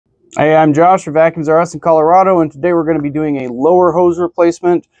Hey, I'm Josh for Vacuums R Us in Colorado, and today we're going to be doing a lower hose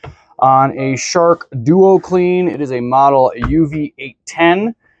replacement on a Shark Duo Clean. It is a model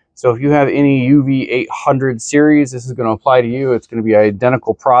UV810. So if you have any UV800 series, this is going to apply to you. It's going to be an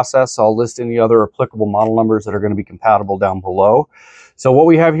identical process. I'll list any other applicable model numbers that are going to be compatible down below. So what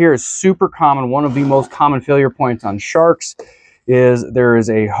we have here is super common. One of the most common failure points on Sharks is there is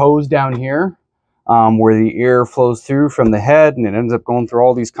a hose down here where the air flows through from the head, and it ends up going through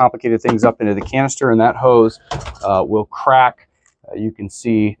all these complicated things up into the canister, and that hose will crack. You can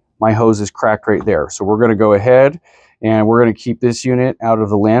see my hose is cracked right there. So we're going to go ahead and we're going to keep this unit out of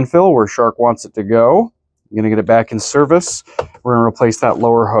the landfill where Shark wants it to go. I'm going to get it back in service. We're going to replace that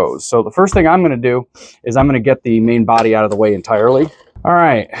lower hose. So the first thing I'm going to do is I'm going to get the main body out of the way entirely. All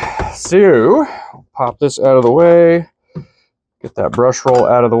right, so pop this out of the way. Get that brush roll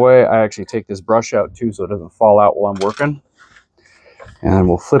out of the way. I actually take this brush out too so it doesn't fall out while I'm working. And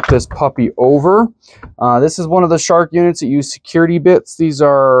we'll flip this puppy over. This is one of the Shark units that use security bits. These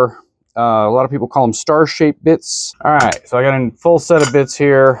are, a lot of people call them star-shaped bits. All right, so I got a full set of bits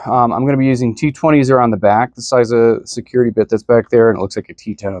here. I'm going to be using T20s are on the back, the size of security bit that's back there, and it looks like a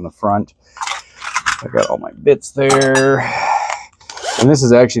T10 on the front. I got all my bits there. And this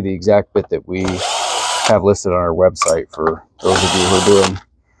is actually the exact bit that we have listed on our website for those of you who are doing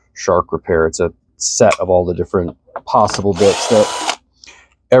Shark repair. It's a set of all the different possible bits that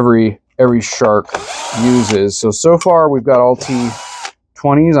every Shark uses. So far we've got all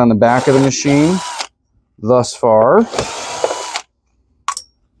T20s on the back of the machine thus far.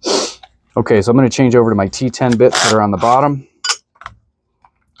 Okay, so I'm going to change over to my T10 bits that are on the bottom.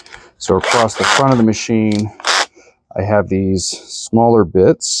 So across the front of the machine I have these smaller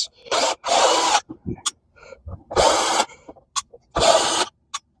bits.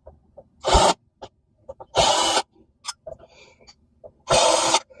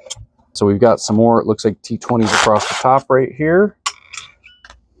 So we've got some more, it looks like T20s across the top right here.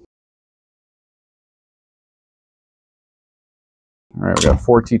 All right, we got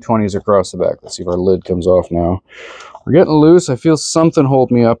 4 T20s across the back. Let's see if our lid comes off now. We're getting loose. I feel something hold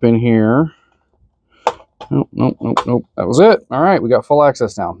me up in here. Nope, nope, nope, nope. That was it. All right, we got full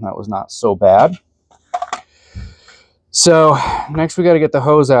access now. That was not so bad. So next we got to get the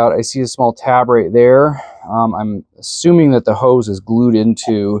hose out. I see a small tab right there. I'm assuming that the hose is glued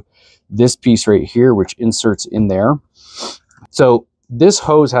into this piece right here, which inserts in there. So this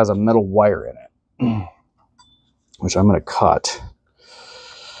hose has a metal wire in it, which I'm going to cut.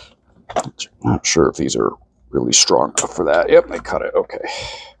 Not sure if these are really strong enough for that. Yep, I cut it. Okay.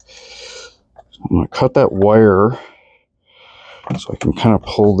 So I'm going to cut that wire so I can kind of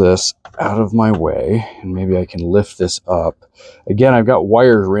pull this out of my way, and maybe I can lift this up. Again, I've got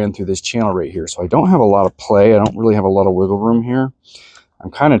wires ran through this channel right here, so I don't have a lot of play. I don't really have a lot of wiggle room here. I'm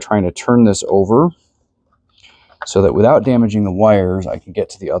kind of trying to turn this over so that without damaging the wires, I can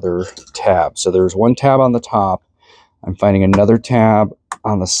get to the other tab. So there's one tab on the top. I'm finding another tab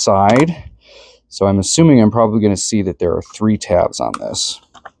on the side. So I'm assuming I'm probably going to see that there are 3 tabs on this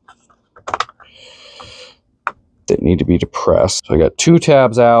that need to be depressed. So I got 2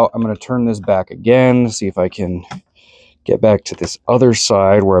 tabs out. I'm going to turn this back again, see if I can get back to this other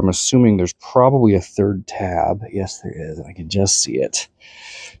side where I'm assuming there's probably a 3rd tab. Yes, there is. I can just see it.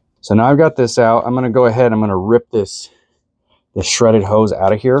 So now I've got this out. I'm going to go ahead. I'm going to rip this shredded hose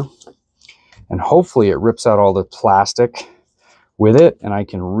out of here. And hopefully it rips out all the plastic with it. And I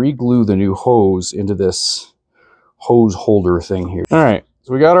can re-glue the new hose into this hose holder thing here. All right.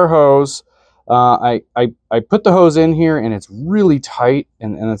 So we got our hose. I put the hose in here and it's really tight.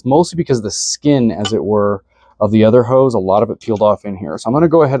 And it's mostly because the skin, as it were, of the other hose, a lot of it peeled off in here. So I'm going to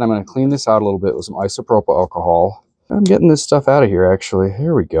go ahead and I'm going to clean this out a little bit with some isopropyl alcohol. I'm getting this stuff out of here, actually.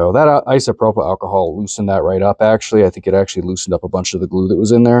 Here we go. That isopropyl alcohol loosened that right up, actually. I think it actually loosened up a bunch of the glue that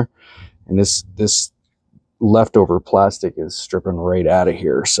was in there. And this leftover plastic is stripping right out of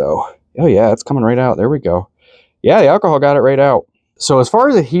here. So, oh yeah, it's coming right out. There we go. Yeah, the alcohol got it right out. So as far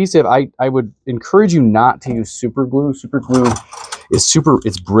as adhesive, I would encourage you not to use super glue. Super glue is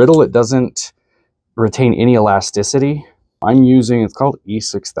it's brittle. It doesn't retain any elasticity. I'm using, it's called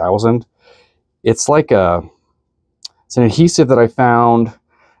E6000. It's like it's an adhesive that I found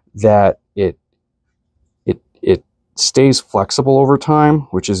that it stays flexible over time,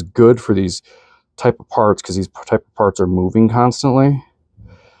 which is good for these type of parts because these type of parts are moving constantly.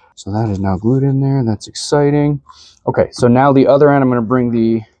 So that is now glued in there. That's exciting. Okay, so now the other end, I'm going to bring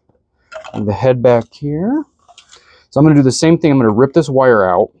the head back here. So I'm going to do the same thing. I'm going to rip this wire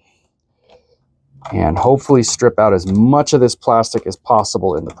out and hopefully strip out as much of this plastic as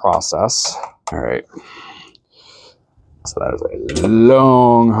possible in the process. All right. So that is a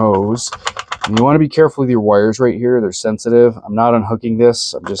long hose. And you want to be careful with your wires right here. They're sensitive. I'm not unhooking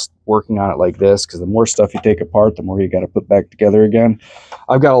this. I'm just working on it like this because the more stuff you take apart, the more you got to put back together again.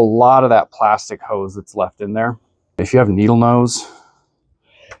 I've got a lot of that plastic hose that's left in there. If you have needle nose,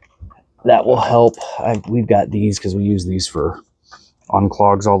 that will help. We've got these because we use these for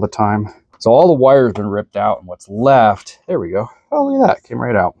unclogs all the time. So all the wire has been ripped out, and what's left, there we go. Oh, look at that, came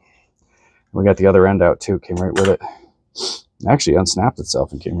right out. We got the other end out too, came right with it. Actually unsnapped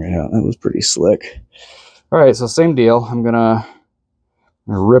itself and came right out. That was pretty slick. All right, so same deal. I'm gonna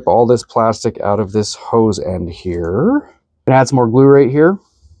rip all this plastic out of this hose end here. Gonna add some more glue right here.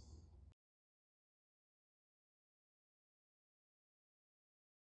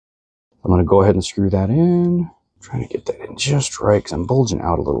 I'm gonna go ahead and screw that in. Trying to get that in just right because I'm bulging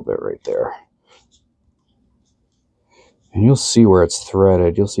out a little bit right there. And you'll see where it's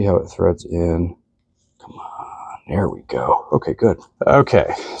threaded. You'll see how it threads in. Come on, there we go. Okay, good.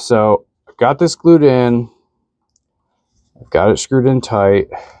 Okay, so I've got this glued in. I've got it screwed in tight.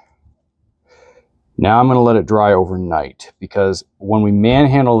 Now I'm gonna let it dry overnight because when we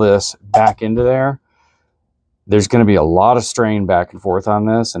manhandle this back into there, there's gonna be a lot of strain back and forth on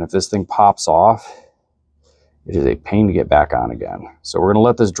this. And if this thing pops off, it is a pain to get back on again. So we're gonna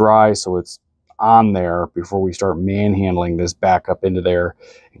let this dry so it's on there before we start manhandling this back up into there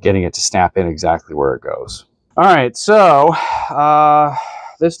and getting it to snap in exactly where it goes. All right, so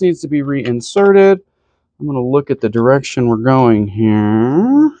this needs to be reinserted. I'm gonna look at the direction we're going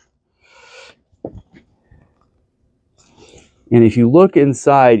here. And if you look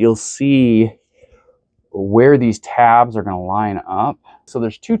inside, you'll see where these tabs are gonna line up. So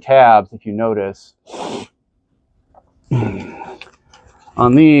there's two tabs, if you notice.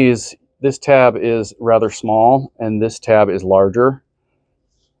 On these, this tab is rather small and this tab is larger.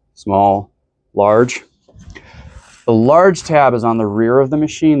 Small, large. The large tab is on the rear of the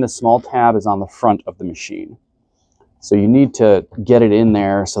machine. The small tab is on the front of the machine. So you need to get it in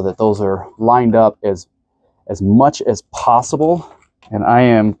there so that those are lined up as much as possible. And I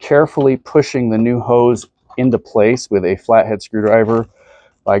am carefully pushing the new hose into place with a flathead screwdriver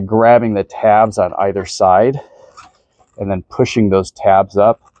by grabbing the tabs on either side and then pushing those tabs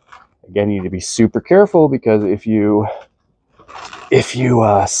up. Again, you need to be super careful because if you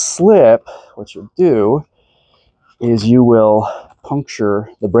slip, what you'll do is you will puncture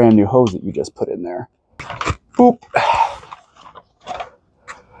the brand new hose that you just put in there. Boop.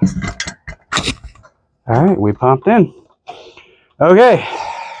 All right, we popped in. Okay,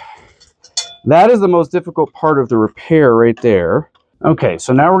 that is the most difficult part of the repair right there. Okay,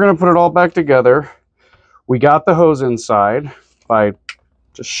 so now we're gonna put it all back together. We got the hose inside by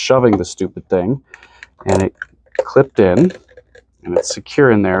just shoving the stupid thing, and it clipped in, and it's secure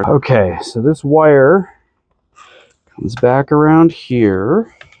in there. Okay, so this wire comes back around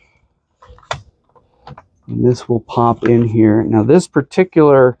here, and this will pop in here. Now this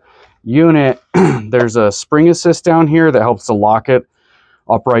particular unit, there's a spring assist down here that helps to lock it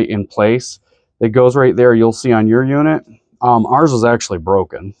upright in place. It goes right there, you'll see on your unit. Ours was actually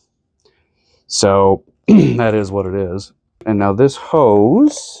broken, so that is what it is. And now this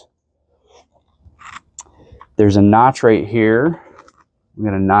hose, there's a notch right here. We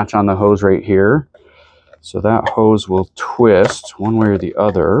got a notch on the hose right here. So that hose will twist one way or the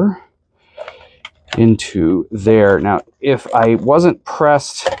other into there. Now, if I wasn't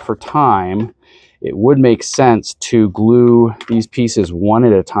pressed for time, it would make sense to glue these pieces one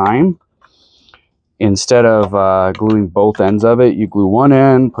at a time. Instead of gluing both ends of it, you glue one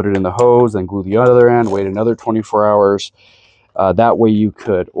end, put it in the hose, then glue the other end, wait another 24 hours. That way you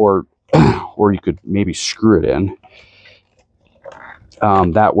could, or you could maybe screw it in.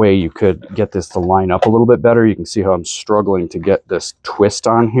 That way you could get this to line up a little bit better. You can see how I'm struggling to get this twist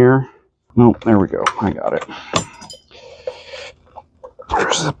on here. Oh, there we go. I got it.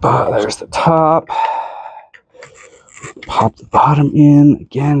 There's the top. Pop the bottom in.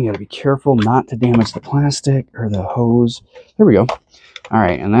 Again, you got to be careful not to damage the plastic or the hose. There we go. All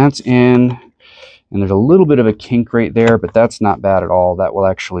right, and that's in. And there's a little bit of a kink right there, but that's not bad at all. That will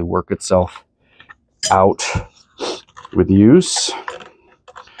actually work itself out with use.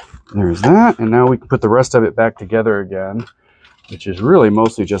 There's that. And now we can put the rest of it back together again, which is really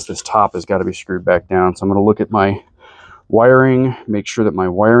mostly just this top has got to be screwed back down. So I'm going to look at my wiring, make sure that my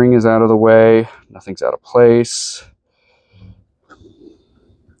wiring is out of the way. Nothing's out of place.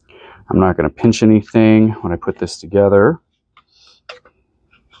 I'm not going to pinch anything when I put this together.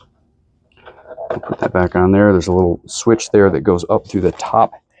 I'll put that back on there. There's a little switch there that goes up through the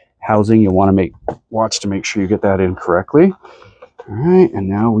top housing. You'll want to watch to make sure you get that in correctly. All right, and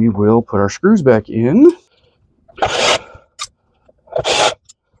now we will put our screws back in.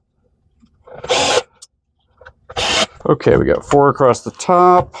 Okay, we got 4 across the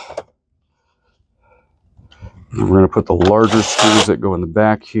top. And we're going to put the larger screws that go in the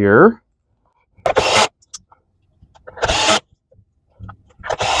back here.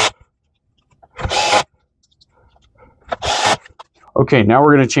 Okay, now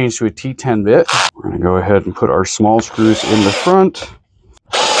we're going to change to a T10 bit. We're going to go ahead and put our small screws in the front.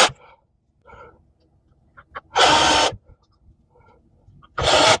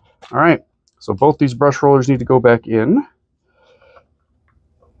 All right, so both these brush rollers need to go back in.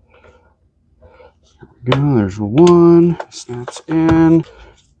 There we go, there's one, snaps in. And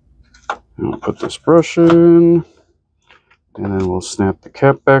we'll put this brush in, and then we'll snap the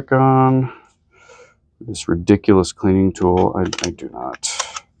cap back on. This ridiculous cleaning tool, I do not.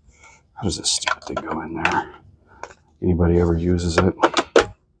 How does this stupid thing go in there? Anybody ever uses it?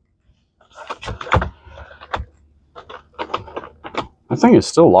 The thing is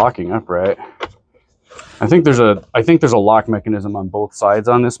still locking up, right? I think there's a lock mechanism on both sides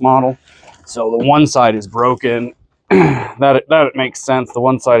on this model. So the one side is broken. that makes sense. The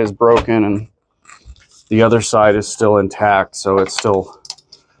one side is broken and the other side is still intact, so it's still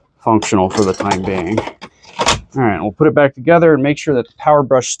functional for the time being. All right, we'll put it back together and make sure that the power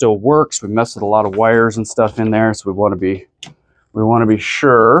brush still works. We messed with a lot of wires and stuff in there, so we want to be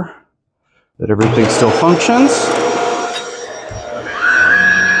sure that everything still functions.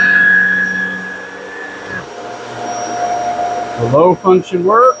 The low function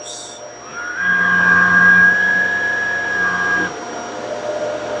works.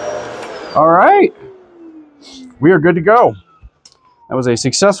 All right, we are good to go. That was a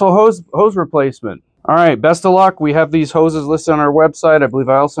successful hose replacement. All right, best of luck. We have these hoses listed on our website. I believe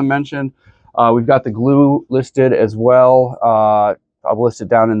I also mentioned we've got the glue listed as well. I'll list it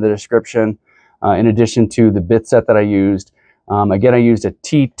down in the description, in addition to the bit set that I used. Again, I used a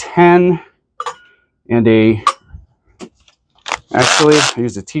T10 and actually, I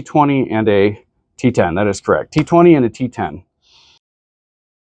used a T20 and a T10. That is correct. T20 and a T10.